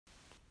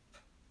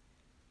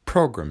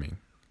programming.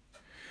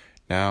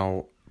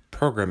 Now,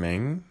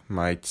 programming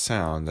might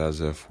sound as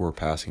if we're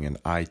passing an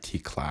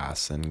IT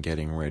class and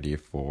getting ready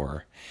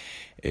for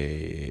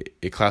a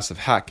class of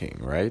hacking,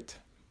 right?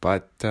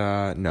 But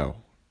no.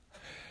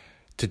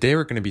 Today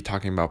we're going to be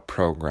talking about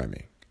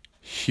programming,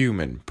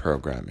 human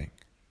programming,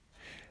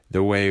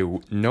 the way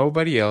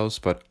nobody else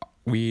but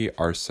we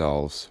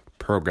ourselves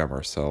program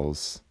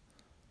ourselves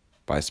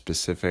by a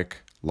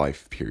specific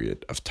life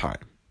period of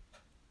time.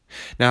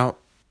 Now,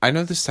 I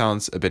know this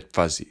sounds a bit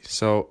fuzzy,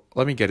 so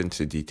let me get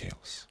into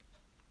details.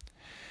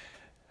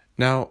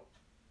 Now,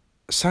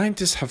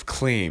 scientists have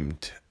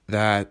claimed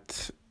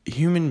that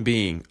human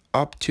being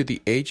up to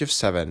the age of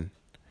 7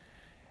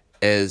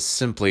 is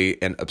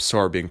simply an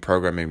absorbing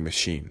programming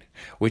machine,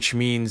 which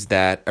means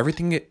that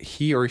everything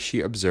he or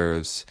she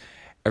observes,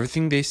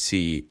 everything they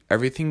see,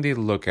 everything they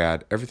look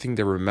at, everything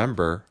they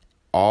remember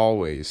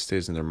always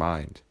stays in their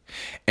mind.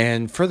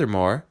 And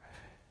furthermore,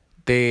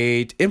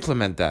 they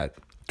implement that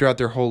throughout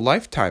their whole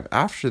lifetime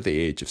after the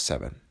age of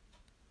 7.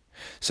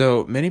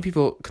 So many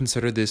people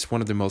consider this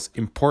one of the most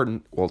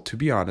important, well, to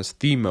be honest,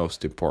 the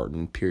most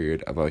important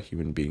period of a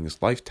human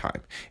being's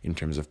lifetime in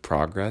terms of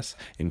progress,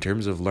 in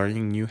terms of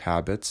learning new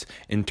habits,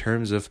 in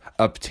terms of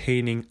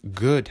obtaining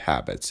good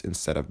habits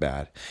instead of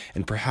bad.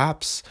 And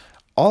perhaps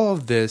all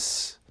of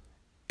this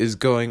is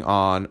going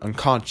on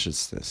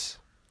unconsciousness.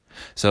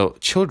 So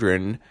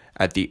children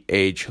at the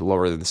age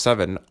lower than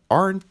 7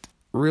 aren't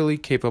really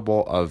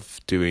capable of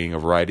doing a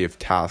variety of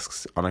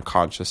tasks on a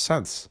conscious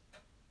sense.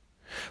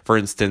 For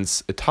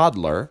instance, a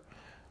toddler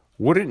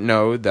wouldn't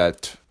know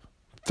that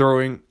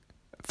throwing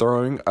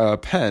a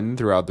pen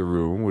throughout the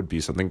room would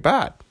be something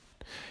bad.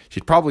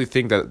 She'd probably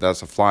think that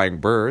that's a flying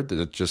bird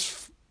that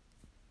just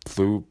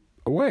flew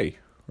away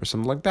or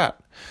something like that.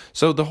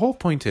 So the whole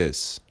point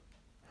is,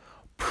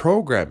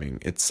 programming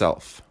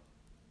itself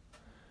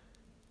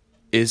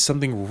is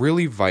something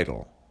really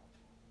vital.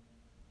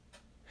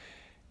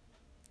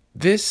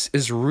 This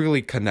is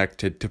really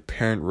connected to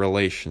parent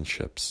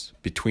relationships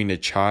between a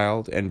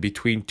child and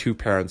between two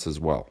parents as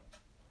well.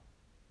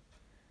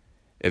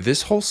 If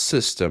this whole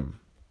system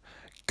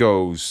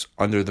goes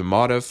under the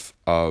motive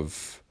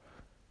of,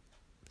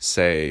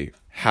 say,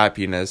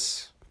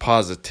 happiness,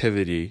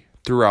 positivity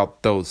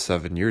throughout those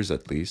 7 years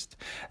at least,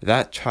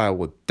 that child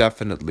will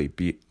definitely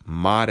be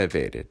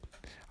motivated.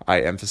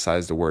 I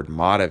emphasize the word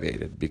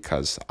motivated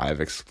because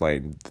I've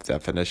explained the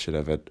definition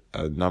of it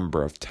a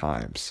number of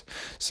times.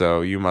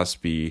 So you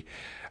must be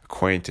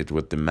acquainted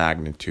with the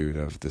magnitude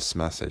of this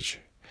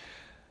message.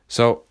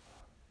 So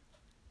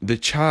the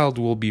child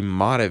will be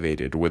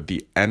motivated with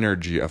the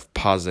energy of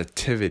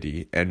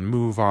positivity and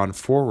move on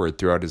forward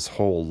throughout his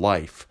whole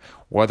life.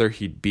 Whether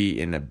he'd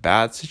be in a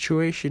bad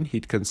situation,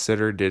 he'd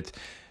consider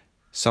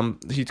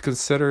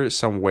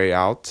some way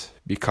out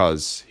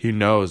because he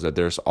knows that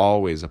there's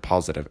always a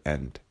positive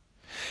end.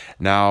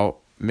 Now,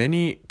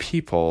 many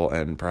people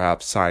and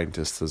perhaps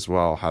scientists as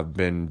well have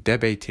been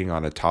debating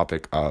on a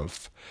topic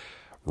of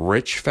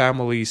rich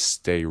families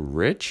stay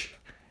rich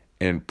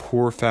and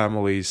poor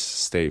families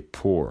stay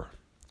poor.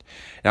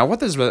 Now, what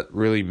does that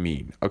really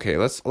mean? Okay,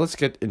 let's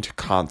get into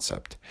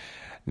concept.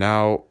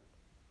 Now,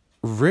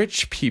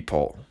 rich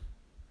people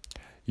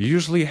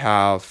usually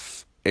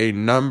have a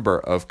number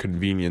of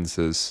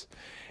conveniences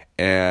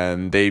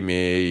and they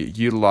may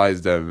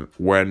utilize them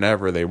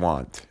whenever they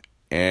want.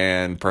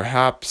 And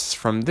perhaps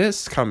from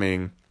this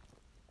coming,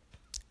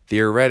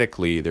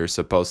 theoretically, they're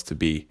supposed to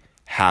be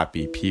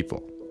happy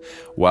people.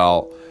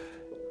 Well,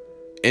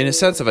 in a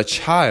sense of a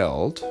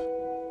child,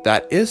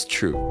 that is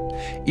true.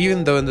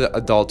 Even though in the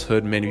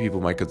adulthood, many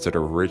people might consider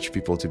rich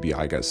people to be,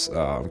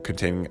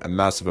 containing a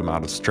massive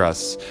amount of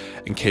stress,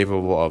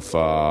 incapable of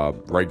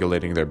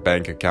regulating their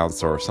bank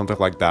accounts or something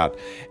like that.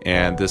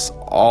 And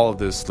all of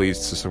this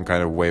leads to some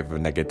kind of wave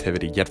of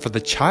negativity. Yet for the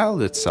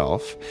child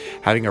itself,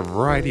 having a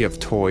variety of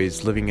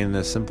toys, living in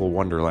a simple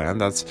wonderland,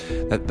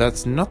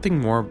 that's nothing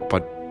more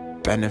but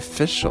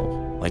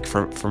beneficial, like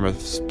from a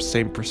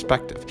same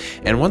perspective.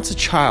 And once a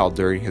child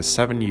during his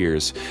 7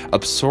 years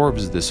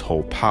absorbs this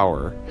whole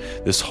power,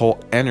 this whole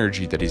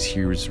energy that he's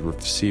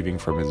receiving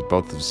from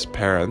both of his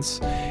parents,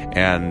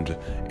 and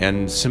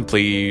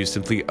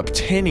simply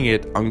obtaining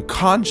it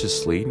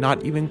unconsciously,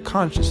 not even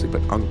consciously,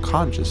 but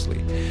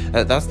unconsciously.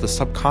 That's the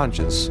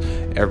subconscious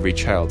every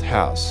child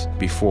has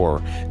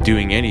before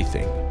doing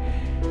anything.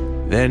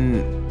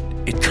 Then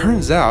it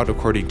turns out,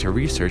 according to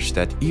research,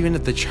 that even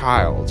if the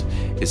child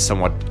is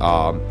somewhat,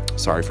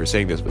 sorry for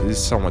saying this, but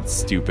is somewhat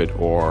stupid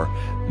or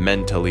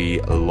mentally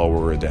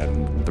lower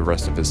than the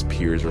rest of his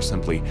peers, or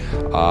simply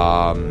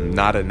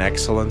not an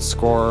excellent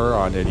scorer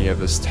on any of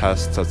his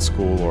tests at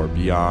school or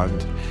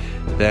beyond,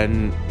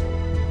 then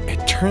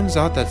it turns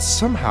out that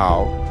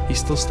somehow he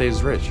still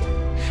stays rich.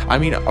 I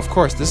mean, of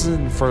course, this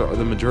isn't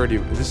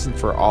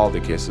for all the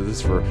cases. This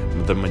is for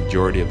the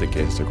majority of the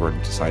cases,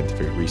 according to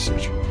scientific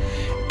research.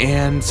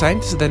 And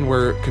scientists then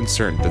were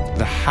concerned that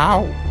the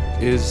how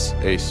is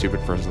a stupid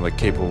person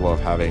capable of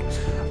having,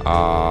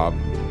 a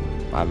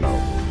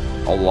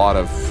lot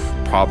of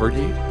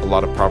poverty, a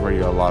lot of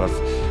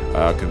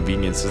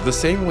conveniences the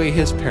same way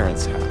his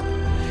parents had.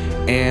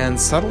 And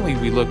suddenly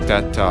we looked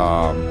at,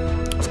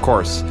 of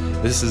course,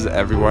 this is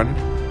everyone.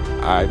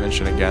 I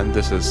mention again,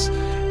 this is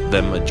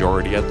the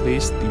majority, at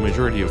least. The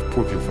majority of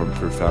poor people from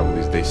poor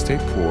families, they stay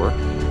poor.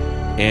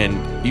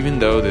 And even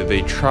though that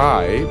they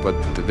try, but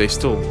they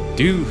still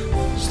do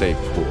stay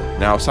poor.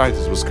 Now,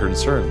 scientists was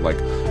concerned, like,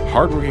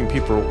 hardworking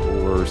people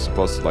were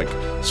supposed to, like,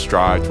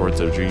 strive towards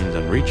their dreams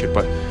and reach it.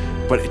 But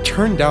it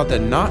turned out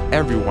that not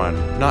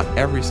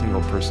every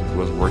single person who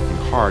was working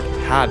hard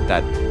had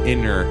that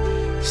inner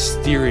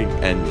steering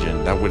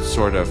engine that would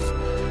sort of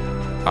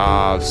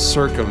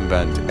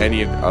circumvent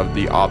any of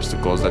the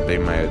obstacles that they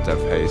might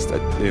have faced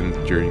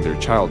during their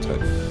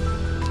childhood.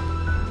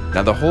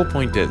 Now, the whole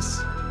point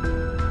is,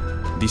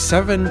 the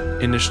 7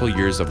 initial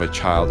years of a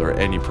child or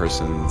any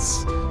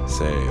person's,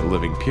 say,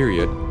 living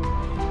period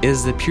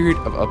is the period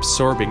of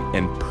absorbing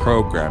and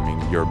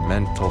programming your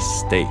mental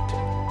state.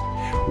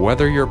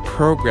 Whether you're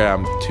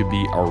programmed to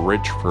be a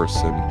rich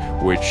person,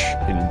 which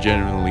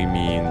generally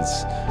means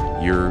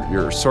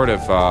you're sort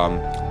of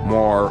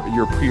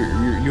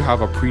you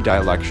have a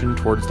predilection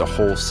towards the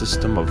whole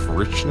system of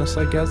richness,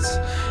 I guess,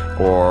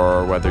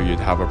 or whether you'd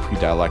have a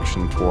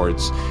predilection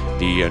towards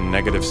the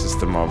negative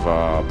system of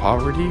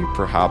poverty.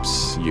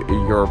 Perhaps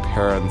your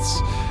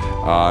parents,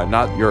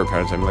 not your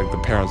parents, I mean like the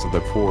parents of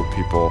the poor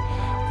people,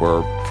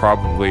 were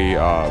probably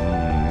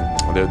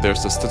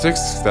there's the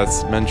statistics that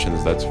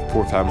mentions that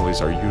poor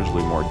families are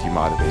usually more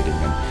demotivating,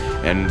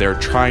 and they're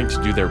trying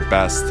to do their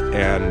best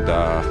and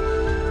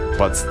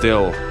but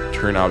still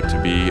turn out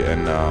to be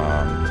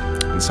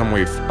in some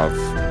way of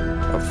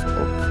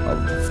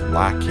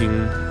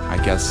lacking, I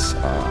guess,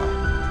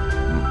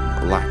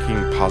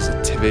 lacking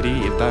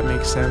positivity, if that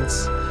makes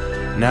sense.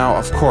 Now,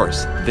 of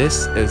course,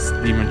 this is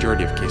the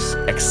majority of cases.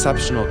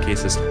 Exceptional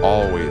cases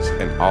always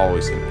in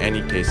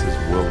any cases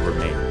will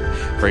remain.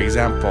 For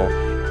example,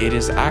 it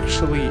is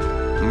actually,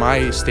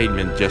 my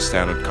statement just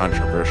sounded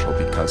controversial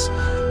because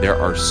there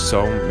are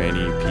so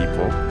many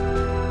people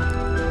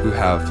who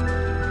have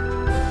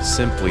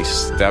simply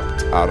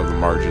stepped out of the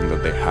margin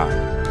that they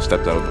had,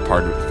 stepped out of the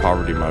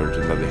poverty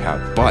margin that they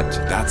had. But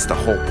that's the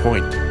whole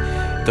point.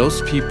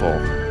 Those people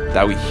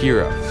that we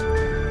hear of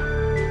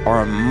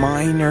are a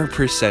minor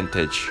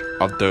percentage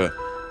of the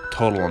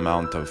total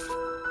amount of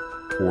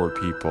poor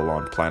people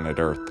on planet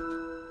Earth.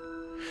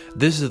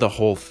 This is the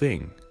whole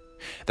thing.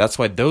 That's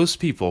why those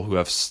people who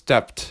have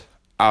stepped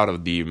out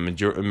of the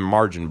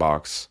margin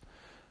box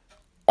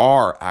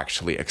are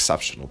actually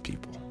exceptional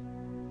people.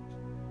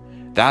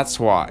 That's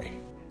why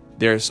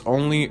there's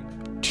only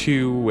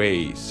 2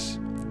 ways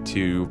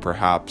to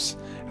perhaps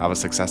have a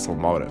successful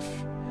motive,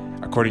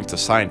 according to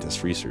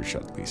scientist research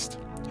at least.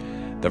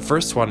 The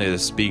first one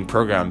is being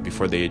programmed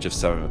before the age of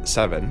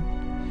 7,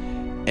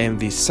 and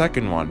the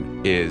second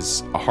one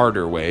is a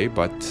harder way,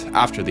 but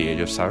after the age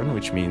of 7,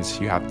 which means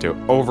you have to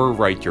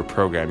overwrite your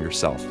program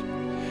yourself.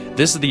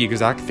 This is the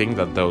exact thing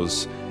that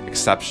those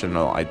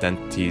exceptional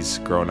identities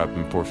grown up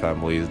in poor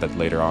families that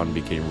later on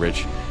became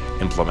rich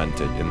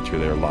implemented into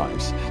their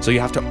lives. So you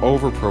have to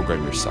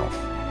overprogram yourself.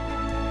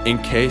 In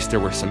case there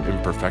were some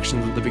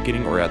imperfections at the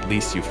beginning, or at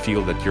least you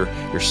feel that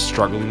you're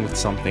struggling with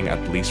something,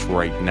 at least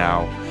right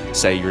now,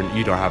 say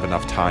you don't have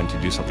enough time to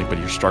do something, but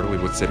you're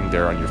struggling with sitting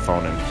there on your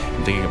phone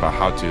and thinking about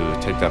how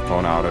to take that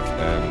phone out of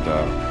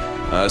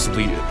and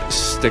simply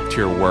stick to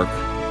your work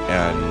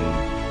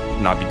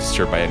and not be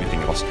disturbed by anything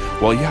else.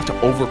 Well, you have to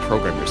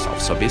overprogram yourself.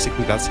 So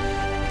basically that's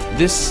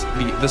this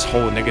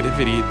whole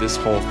negativity, this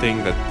whole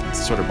thing that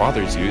sort of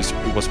bothers you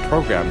was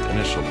programmed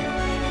initially.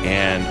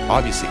 And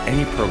obviously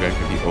any program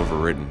can be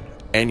overridden.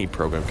 Any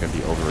program can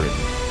be overridden.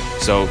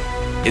 So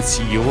it's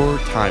your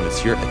time,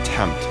 it's your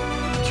attempt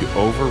to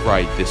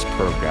overwrite this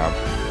program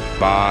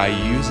by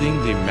using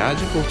the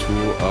magical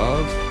tool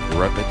of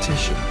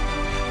repetition.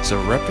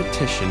 So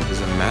repetition is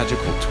a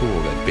magical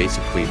tool that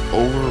basically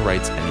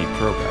overwrites any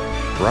program.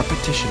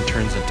 Repetition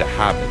turns into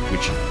habit,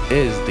 which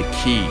is the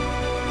key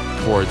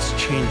towards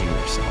changing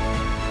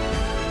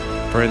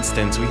yourself. For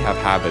instance, we have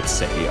habits,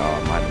 say,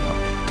 I don't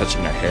know,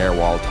 touching our hair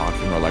while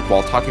talking, or like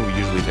while talking we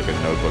usually take a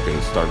notebook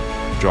and start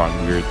drawing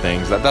weird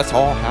things. That's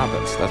all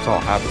habits.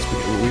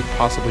 We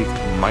possibly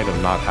might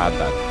have not had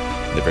that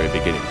in the very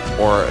beginning.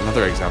 Or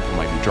another example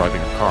might be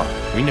driving a car.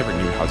 We never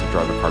knew how to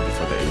drive a car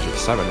before the age of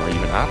 7, or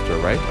even after,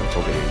 right?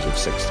 Until the age of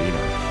 16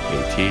 or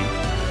 18.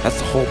 That's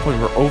the whole point.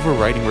 We're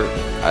overwriting, we're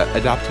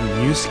adapting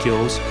new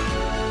skills,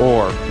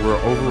 or we're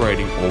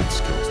overwriting old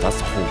skills. That's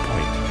the whole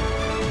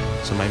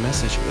point. So my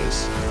message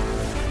is,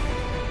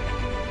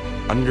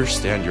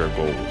 understand your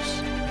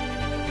goals,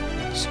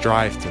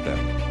 strive to them,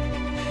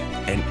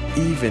 and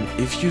even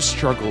if you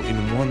struggle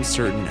in one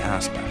certain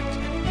aspect,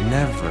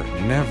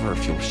 never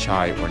feel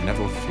shy or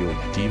never feel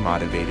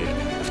demotivated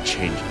of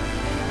changing.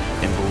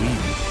 And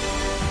believe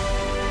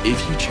me,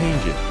 if you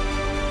change it,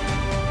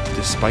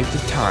 despite the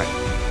time,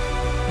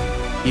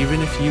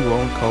 even if you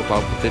won't cope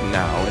up with it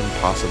now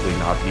and possibly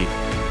not be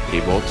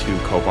able to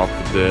cope up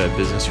with the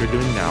business you're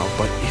doing now,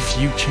 but if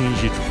you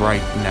change it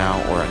right now,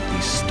 or at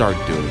least start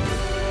doing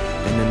it,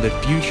 then in the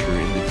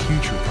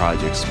future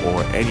projects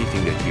or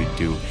anything that you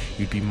do,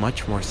 you'd be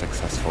much more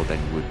successful than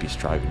you would be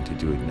striving to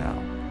do it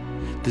now.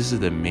 This is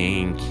the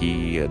main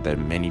key that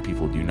many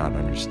people do not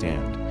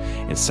understand.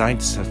 And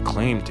scientists have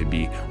claimed to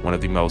be one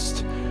of the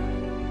most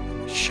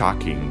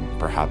shocking,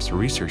 perhaps,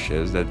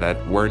 researches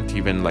that weren't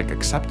even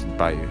accepted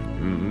by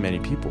many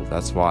people.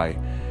 That's why,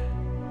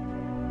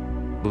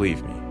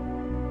 believe me,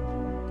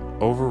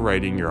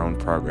 overwriting your own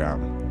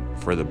program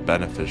for the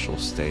beneficial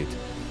state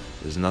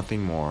is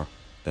nothing more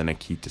than a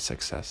key to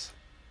success.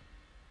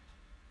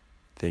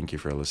 Thank you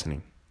for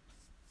listening.